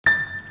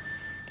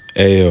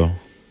Ayo,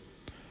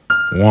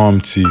 warm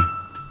tea.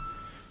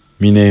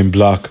 Mi name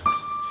Black.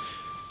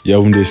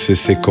 Yaoundé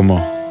c'est comment?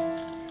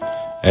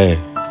 Hey,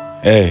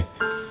 hey,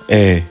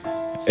 hey,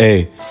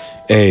 hey,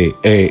 hey,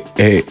 hey,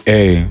 hey,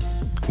 hey.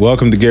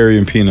 Welcome to Gary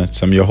and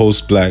Peanuts. I'm your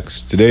host,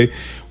 Blacks. Today,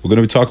 we're going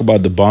to be talking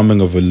about the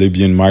bombing of a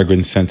Libyan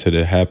migrant center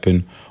that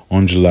happened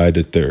on July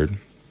the 3rd.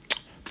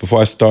 Before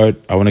I start,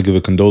 I want to give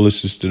a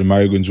condolences to the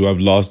migrants who have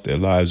lost their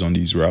lives on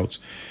these routes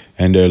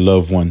and their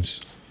loved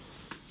ones.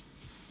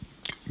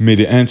 May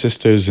the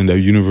ancestors in the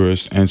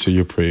universe answer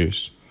your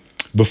prayers.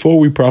 Before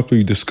we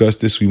properly discuss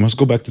this, we must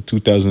go back to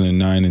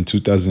 2009 and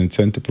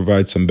 2010 to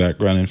provide some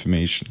background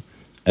information.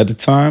 At the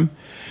time,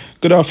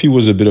 Gaddafi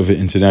was a bit of an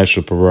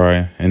international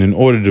pariah, and in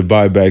order to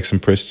buy back some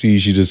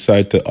prestige, he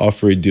decided to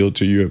offer a deal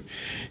to Europe.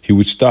 He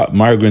would stop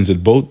migrants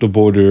at both the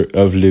border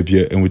of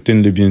Libya and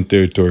within Libyan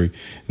territory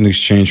in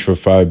exchange for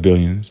 $5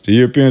 billion. The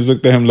Europeans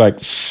looked at him like,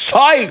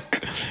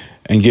 psych!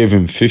 And gave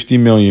him $50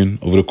 million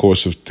over the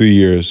course of 3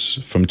 years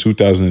from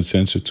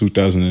 2010 to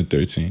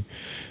 2013.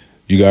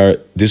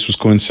 This was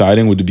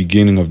coinciding with the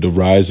beginning of the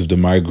rise of the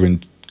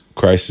migrant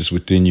crisis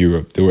within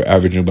Europe. They were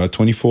averaging about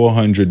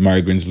 2,400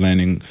 migrants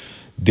landing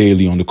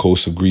daily on the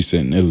coast of Greece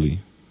and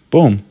Italy.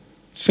 Boom.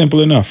 Simple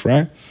enough,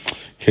 right?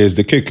 Here's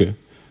the kicker.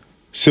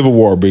 Civil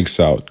war breaks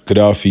out.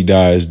 Gaddafi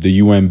dies. The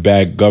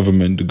UN-backed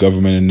government, the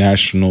Government of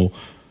National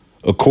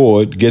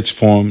Accord, gets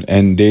formed,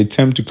 and they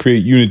attempt to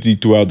create unity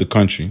throughout the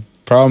country.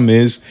 Problem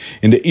is,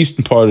 in the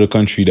eastern part of the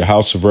country, the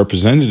House of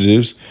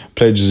Representatives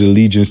pledges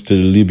allegiance to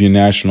the Libyan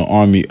National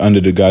Army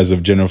under the guise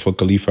of General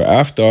Khalifa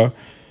Haftar,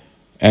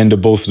 and the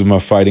both of them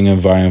are fighting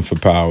and vying for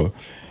power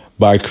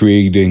by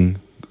creating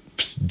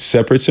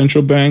separate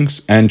central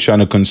banks and trying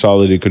to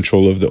consolidate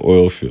control of the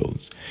oil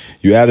fields.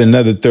 You add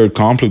another third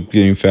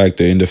complicating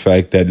factor in the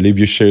fact that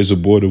Libya shares a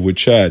border with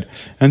Chad,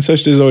 and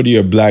such there's already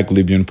a black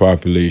Libyan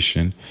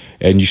population,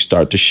 and you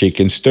start to shake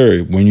and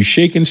stir. When you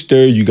shake and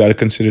stir, you got to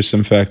consider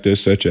some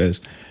factors such as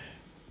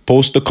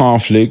post the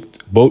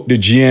conflict, both the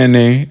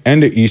GNA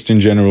and the Eastern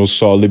generals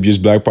saw Libya's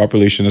black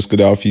population as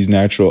Gaddafi's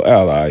natural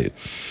ally.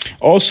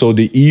 Also,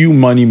 the EU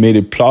money made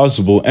it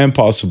plausible and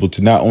possible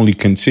to not only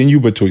continue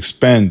but to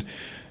expand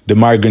the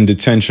migrant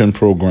detention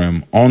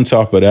program. On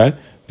top of that,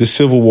 the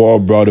Civil War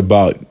brought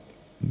about,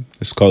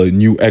 let's call it,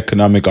 new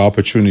economic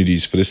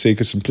opportunities for the sake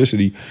of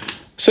simplicity,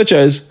 such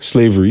as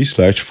slavery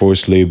 /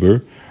 forced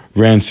labor,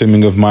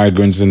 ransoming of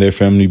migrants and their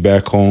family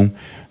back home,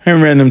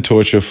 and random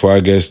torture for, I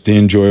guess, the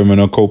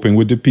enjoyment of coping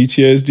with the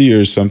PTSD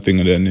or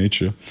something of that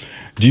nature.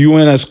 The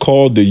UN has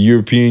called the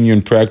European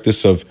Union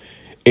practice of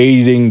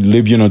aiding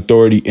Libyan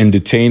authority in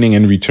detaining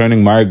and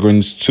returning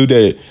migrants to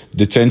their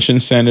detention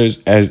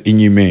centers as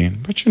inhumane.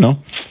 But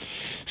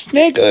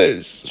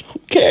sniggers, who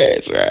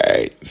cares,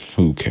 right?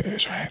 Who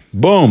cares, right?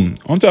 Boom.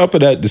 On top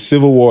of that, the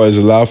Civil War has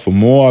allowed for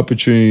more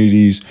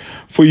opportunities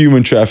for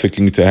human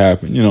trafficking to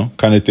happen.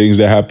 Kind of things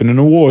that happen in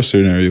a war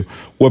scenario.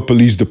 What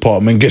police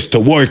department gets to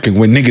working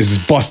when niggas is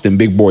busting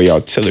big boy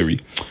artillery?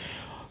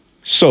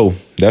 So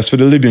that's for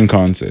the Libyan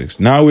context.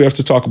 Now we have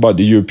to talk about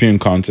the European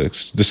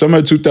context. The summer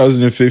of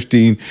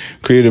 2015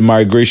 created a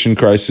migration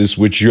crisis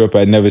which Europe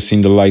had never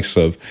seen the likes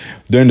of.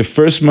 During the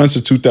first months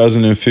of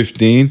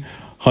 2015,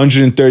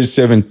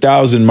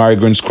 137,000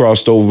 migrants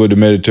crossed over the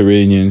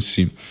Mediterranean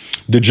Sea.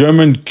 The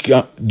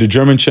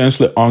German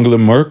Chancellor Angela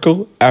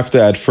Merkel, after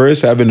at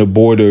first having a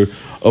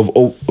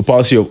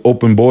policy of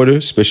open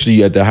borders,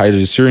 especially at the height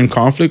of the Syrian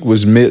conflict,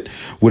 was met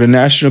with a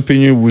national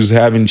opinion who was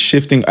having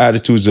shifting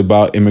attitudes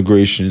about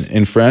immigration.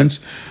 In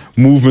France,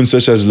 movements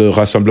such as le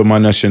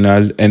Rassemblement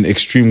National and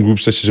extreme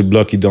groups such as the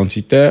Bloc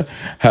Identitaire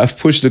have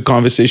pushed the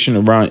conversation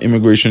around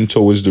immigration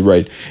towards the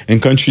right.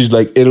 In countries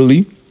like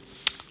Italy,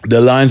 the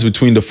lines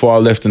between the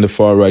far left and the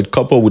far right,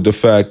 coupled with the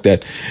fact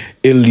that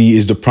Italy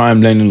is the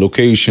prime landing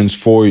locations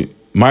for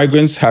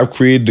migrants, have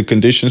created the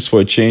conditions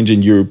for a change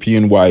in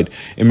European-wide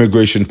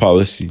immigration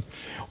policy.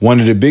 One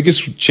of the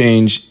biggest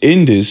change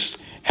in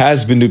this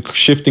has been the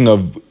shifting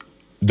of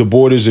the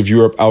borders of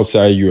Europe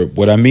outside Europe.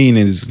 What I mean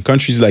is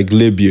countries like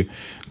Libya,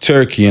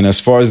 Turkey, and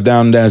as far as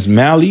down as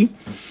Mali,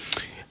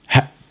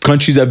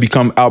 countries have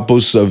become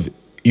outposts of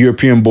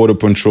European border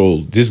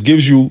control. This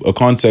gives you a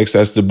context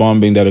as to the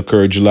bombing that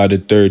occurred July the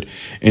 3rd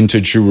in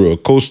Tajura, a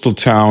coastal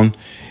town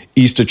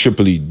east of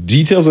Tripoli.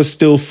 Details are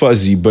still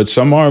fuzzy, but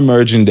some are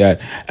emerging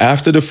that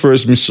after the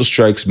first missile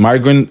strikes,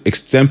 migrants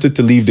attempted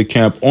to leave the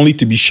camp only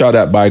to be shot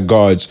at by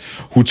guards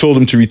who told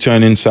them to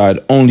return inside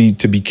only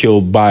to be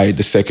killed by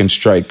the second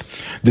strike.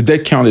 The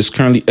death count is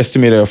currently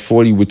estimated at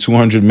 40, with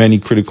 200 many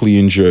critically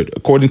injured.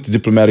 According to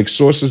diplomatic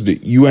sources, the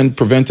UN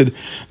prevented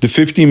the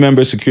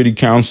 15-member Security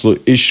Council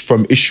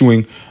from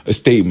issuing a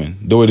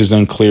statement, though it is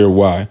unclear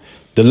why.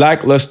 The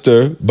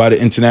lackluster by the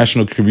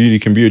international community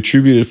can be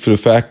attributed to the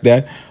fact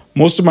that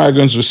most of the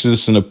migrants were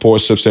citizens of poor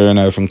sub-Saharan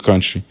African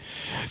country.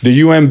 The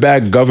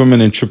UN-backed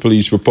government in Tripoli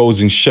is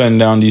proposing shutting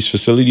down these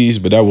facilities,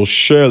 but that will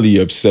surely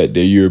upset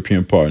their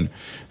European partner,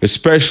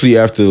 especially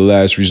after the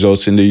last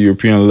results in the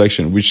European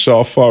election, which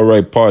saw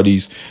far-right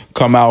parties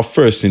come out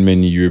first in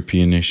many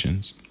European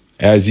nations.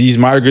 As these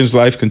migrants'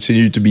 life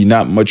continued to be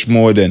not much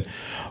more than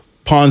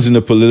pawns in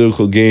a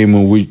political game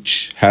in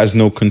which has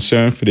no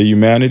concern for the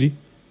humanity,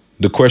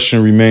 the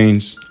question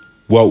remains,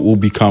 what will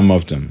become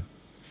of them?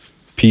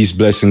 Peace,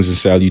 blessings, and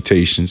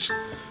salutations.